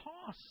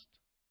tossed.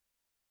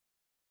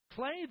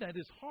 Clay that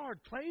is hard,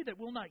 clay that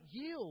will not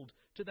yield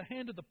to the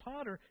hand of the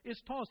potter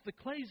is tossed. The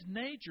clay's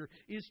nature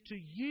is to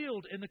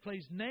yield, and the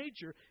clay's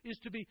nature is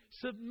to be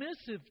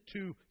submissive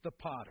to the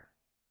potter.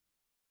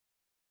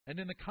 And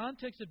in the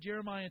context of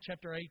Jeremiah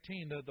chapter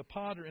 18, the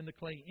potter in the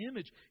clay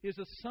image is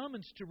a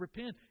summons to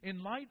repent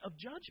in light of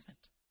judgment.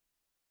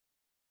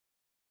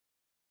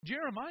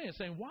 Jeremiah is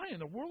saying, why in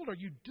the world are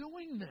you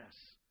doing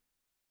this?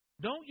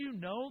 Don't you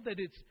know that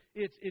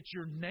it's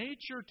your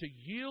nature to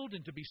yield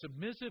and to be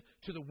submissive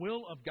to the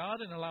will of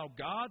God and allow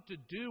God to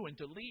do and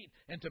to lead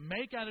and to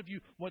make out of you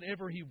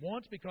whatever He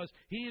wants because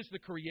He is the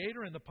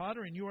creator and the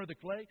potter and you are the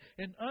clay?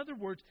 In other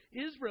words,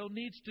 Israel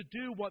needs to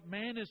do what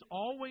man is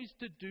always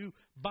to do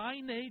by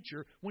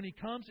nature when he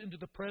comes into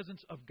the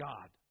presence of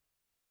God.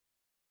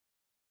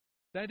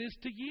 That is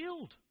to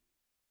yield,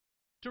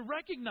 to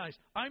recognize,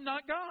 I'm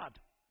not God,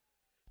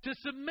 to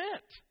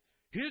submit.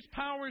 His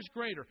power is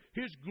greater.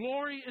 His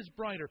glory is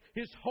brighter.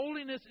 His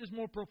holiness is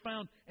more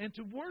profound. And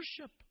to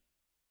worship.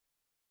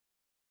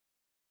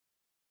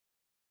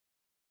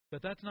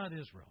 But that's not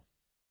Israel.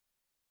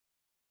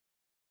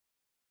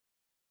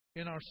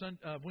 In our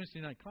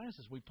Wednesday night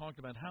classes, we've talked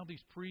about how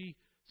these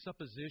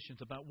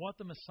presuppositions about what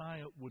the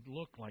Messiah would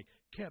look like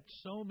kept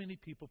so many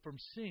people from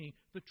seeing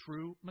the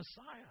true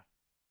Messiah.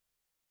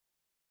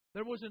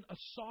 There wasn't a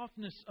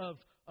softness of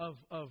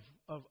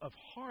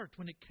heart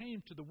when it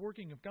came to the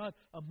working of God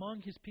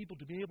among His people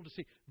to be able to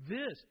see,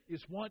 this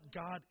is what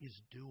God is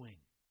doing.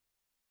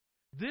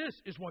 This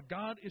is what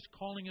God is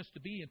calling us to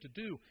be and to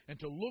do and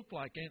to look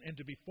like and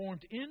to be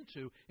formed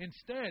into.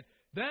 Instead,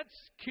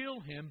 let's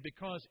kill Him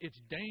because it's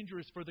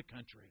dangerous for the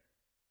country.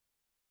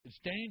 It's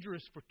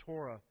dangerous for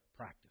Torah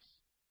practice.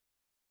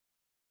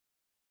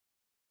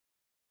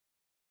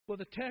 Well,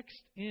 the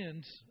text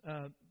ends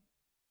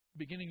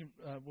beginning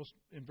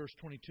in verse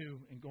 22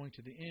 and going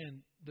to the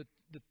end.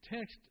 The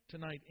text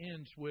tonight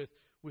ends with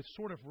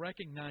sort of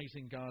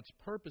recognizing God's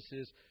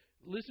purposes.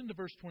 Listen to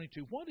verse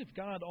 22. What if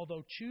God,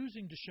 although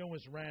choosing to show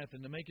His wrath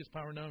and to make His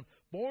power known,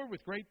 bore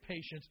with great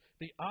patience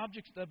the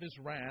objects of His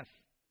wrath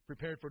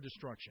prepared for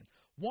destruction?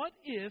 What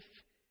if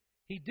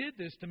He did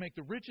this to make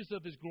the riches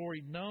of His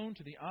glory known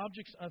to the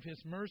objects of His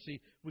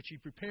mercy, which He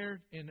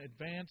prepared in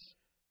advance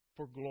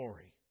for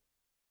glory?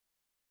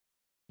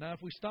 Now,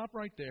 if we stop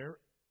right there,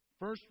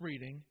 first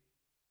reading,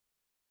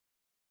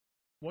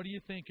 what do you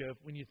think of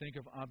when you think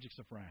of objects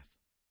of wrath?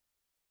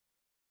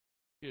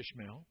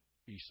 Ishmael,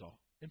 Esau,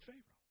 and Pharaoh.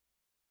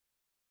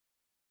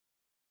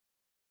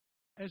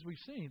 As we've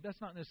seen, that's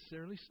not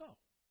necessarily so.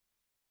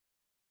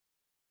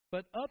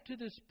 But up to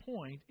this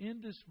point,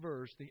 in this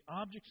verse, the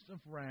objects of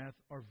wrath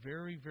are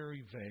very,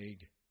 very vague.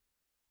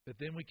 But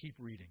then we keep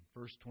reading.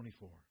 Verse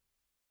 24.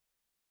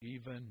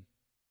 Even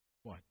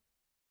what?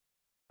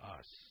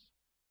 Us.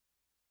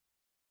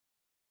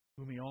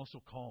 Whom He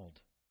also called.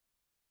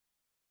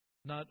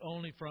 Not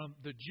only from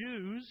the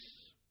Jews,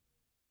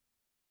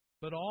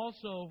 but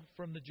also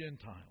from the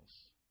Gentiles.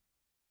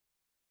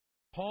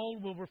 Paul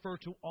will refer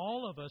to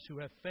all of us who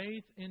have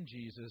faith in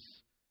Jesus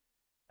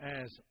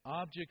as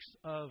objects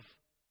of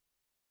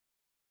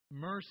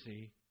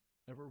mercy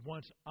that were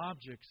once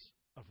objects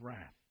of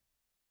wrath.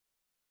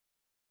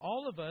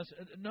 All of us,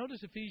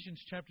 notice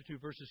Ephesians chapter 2,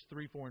 verses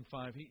 3, 4, and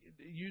 5. He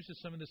uses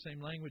some of the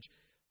same language.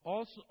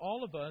 Also,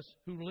 all of us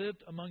who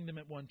lived among them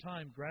at one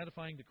time,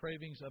 gratifying the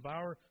cravings of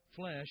our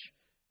flesh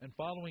and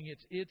following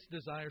its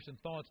desires and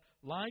thoughts,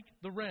 like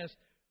the rest,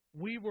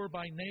 we were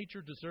by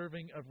nature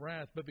deserving of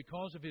wrath. But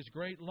because of His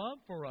great love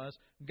for us,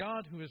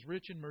 God, who is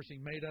rich in mercy,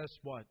 made us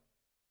what?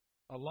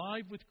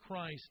 Alive with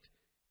Christ,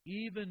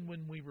 even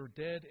when we were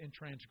dead in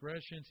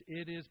transgressions.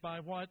 It is by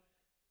what?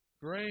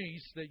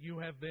 Grace that you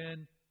have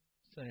been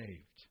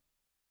saved.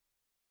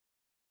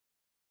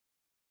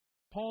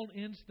 Paul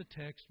ends the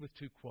text with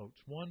two quotes.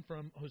 One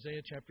from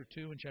Hosea chapter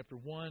 2 and chapter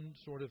 1,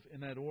 sort of in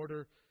that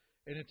order.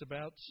 And it's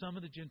about some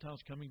of the Gentiles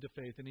coming to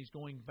faith. And he's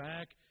going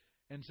back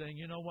and saying,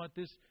 you know what,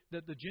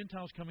 that the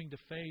Gentiles coming to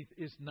faith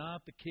is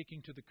not the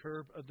kicking to the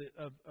curb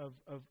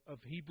of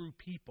Hebrew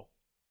people.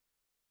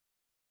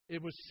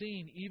 It was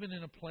seen even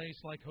in a place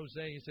like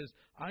Hosea. He says,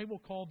 I will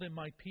call them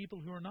my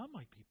people who are not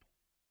my people.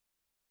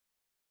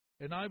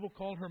 And I will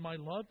call her my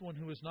loved one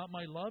who is not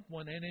my loved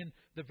one. And in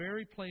the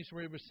very place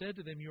where it was said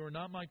to them, you are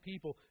not my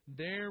people,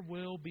 there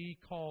will be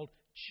called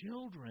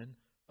children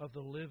of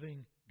the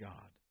living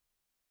God.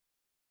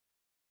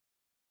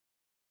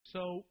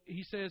 So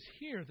he says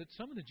here that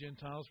some of the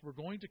Gentiles were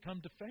going to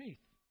come to faith.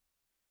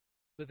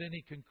 But then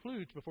he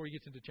concludes, before he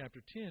gets into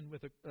chapter 10,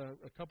 with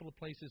a couple of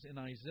places in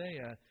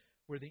Isaiah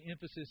where the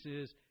emphasis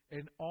is,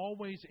 and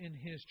always in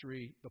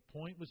history, the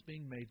point was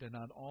being made that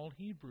not all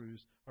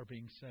Hebrews are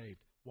being saved.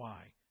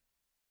 Why?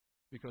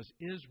 Because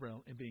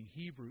Israel and being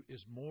Hebrew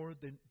is more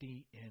than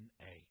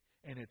DNA.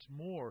 And it's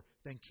more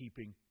than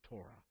keeping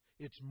Torah.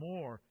 It's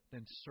more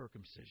than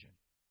circumcision.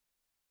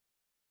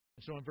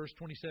 So in verse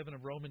 27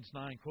 of Romans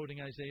 9,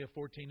 quoting Isaiah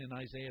 14 and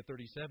Isaiah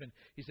 37,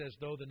 he says,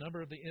 though the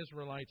number of the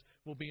Israelites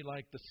will be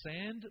like the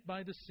sand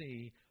by the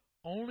sea,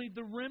 only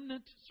the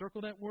remnant,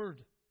 circle that word,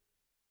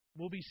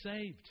 will be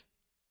saved.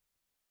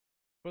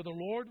 For the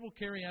Lord will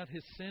carry out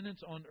His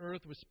sentence on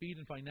earth with speed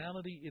and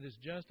finality. It is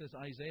just as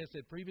Isaiah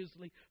said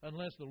previously,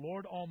 unless the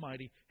Lord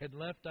Almighty had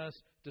left us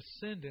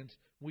descendants,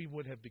 we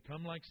would have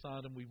become like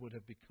Sodom, we would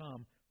have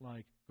become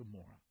like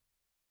Gomorrah.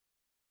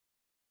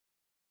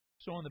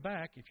 So on the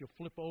back, if you'll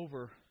flip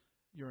over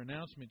your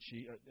announcement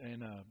sheet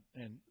and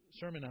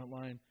sermon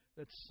outline,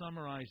 let's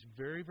summarize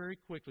very, very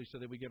quickly so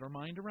that we get our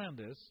mind around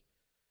this.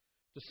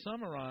 To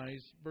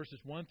summarize verses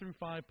 1 through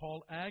 5,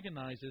 Paul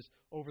agonizes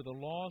over the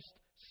lost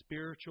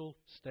spiritual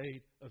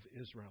state of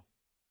Israel.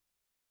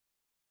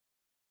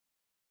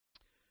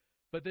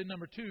 But then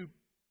number 2,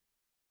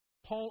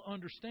 Paul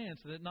understands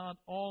that not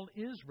all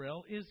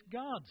Israel is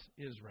God's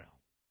Israel.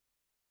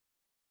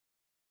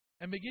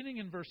 And beginning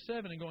in verse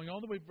 7 and going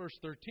all the way to verse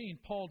 13,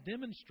 Paul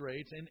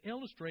demonstrates and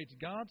illustrates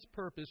God's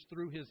purpose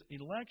through His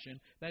election,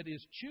 that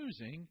is,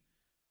 choosing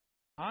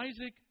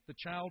Isaac, the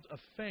child of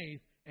faith,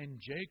 and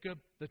Jacob,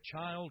 the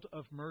child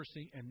of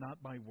mercy, and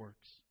not by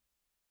works.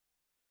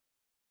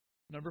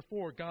 Number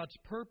 4, God's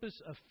purpose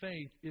of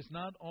faith is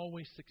not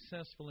always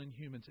successful in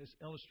humans, as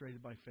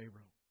illustrated by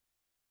Pharaoh.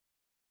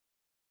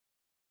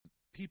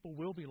 People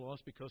will be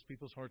lost because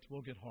people's hearts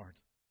will get hard,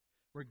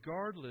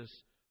 regardless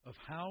of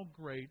how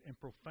great and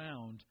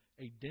profound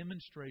a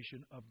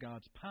demonstration of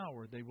God's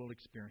power they will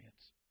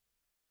experience.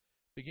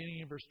 Beginning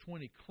in verse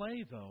 20,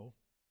 clay, though,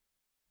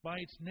 by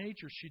its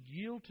nature should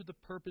yield to the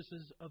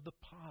purposes of the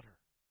potter.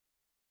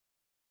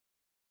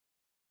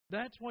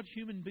 That's what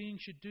human beings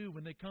should do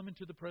when they come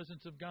into the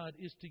presence of God,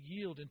 is to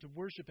yield and to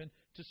worship and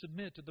to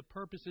submit to the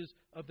purposes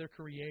of their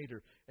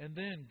Creator. And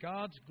then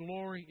God's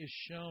glory is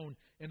shown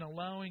in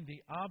allowing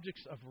the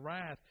objects of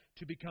wrath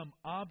to become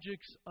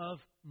objects of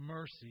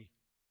mercy.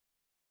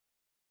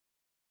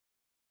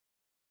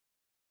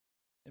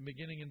 And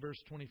beginning in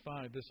verse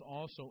 25, this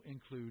also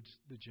includes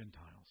the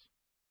Gentiles.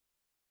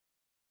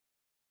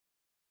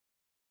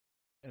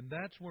 And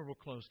that's where we'll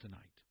close tonight.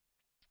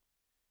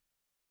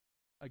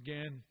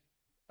 Again,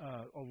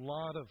 a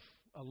lot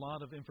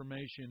of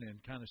information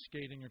and kind of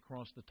skating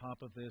across the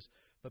top of this,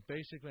 but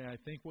basically I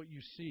think what you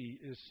see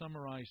is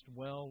summarized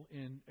well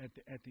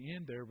at the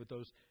end there with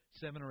those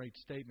 7 or 8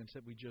 statements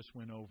that we just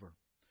went over.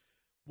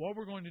 What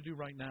we're going to do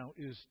right now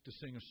is to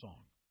sing a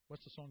song.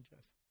 What's the song,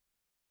 Jeff?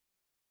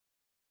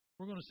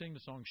 We're going to sing the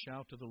song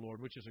Shout to the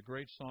Lord, which is a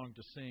great song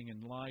to sing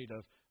in light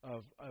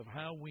of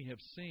how we have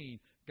seen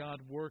God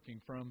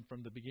working from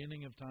the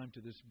beginning of time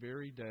to this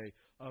very day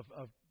of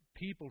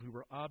people who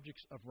were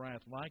objects of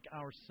wrath, like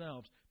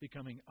ourselves,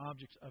 becoming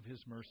objects of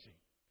His mercy.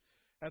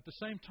 At the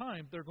same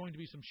time, there are going to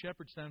be some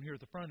shepherds down here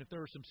at the front. If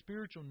there are some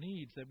spiritual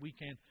needs that we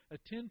can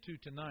attend to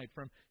tonight,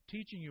 from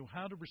teaching you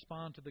how to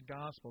respond to the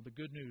gospel, the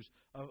good news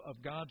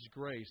of God's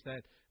grace,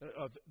 that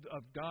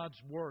of God's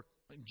work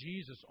in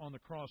Jesus on the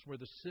cross, where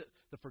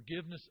the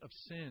forgiveness of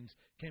sins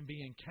can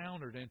be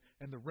encountered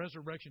and the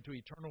resurrection to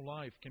eternal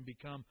life can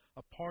become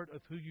a part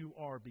of who you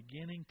are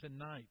beginning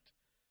tonight,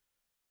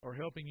 or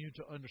helping you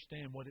to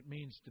understand what it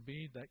means to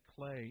be that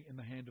clay in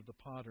the hand of the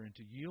potter and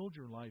to yield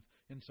your life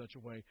in such a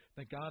way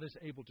that God is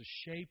able to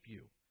shape you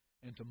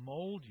and to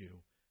mold you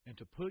and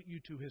to put you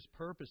to His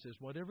purposes,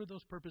 whatever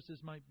those purposes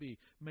might be.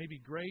 Maybe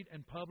great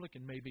and public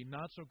and maybe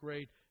not so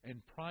great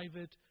and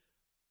private,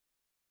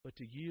 but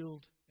to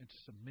yield and to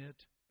submit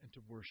and to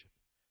worship.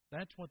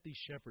 That's what these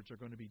shepherds are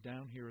going to be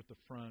down here at the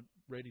front,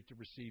 ready to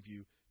receive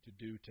you to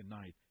do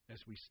tonight as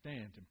we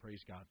stand and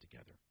praise God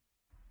together.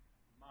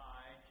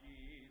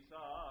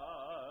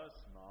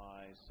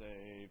 My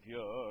Savior,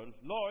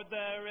 Lord,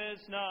 there is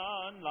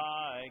none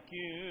like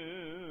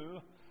you.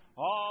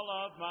 All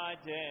of my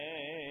days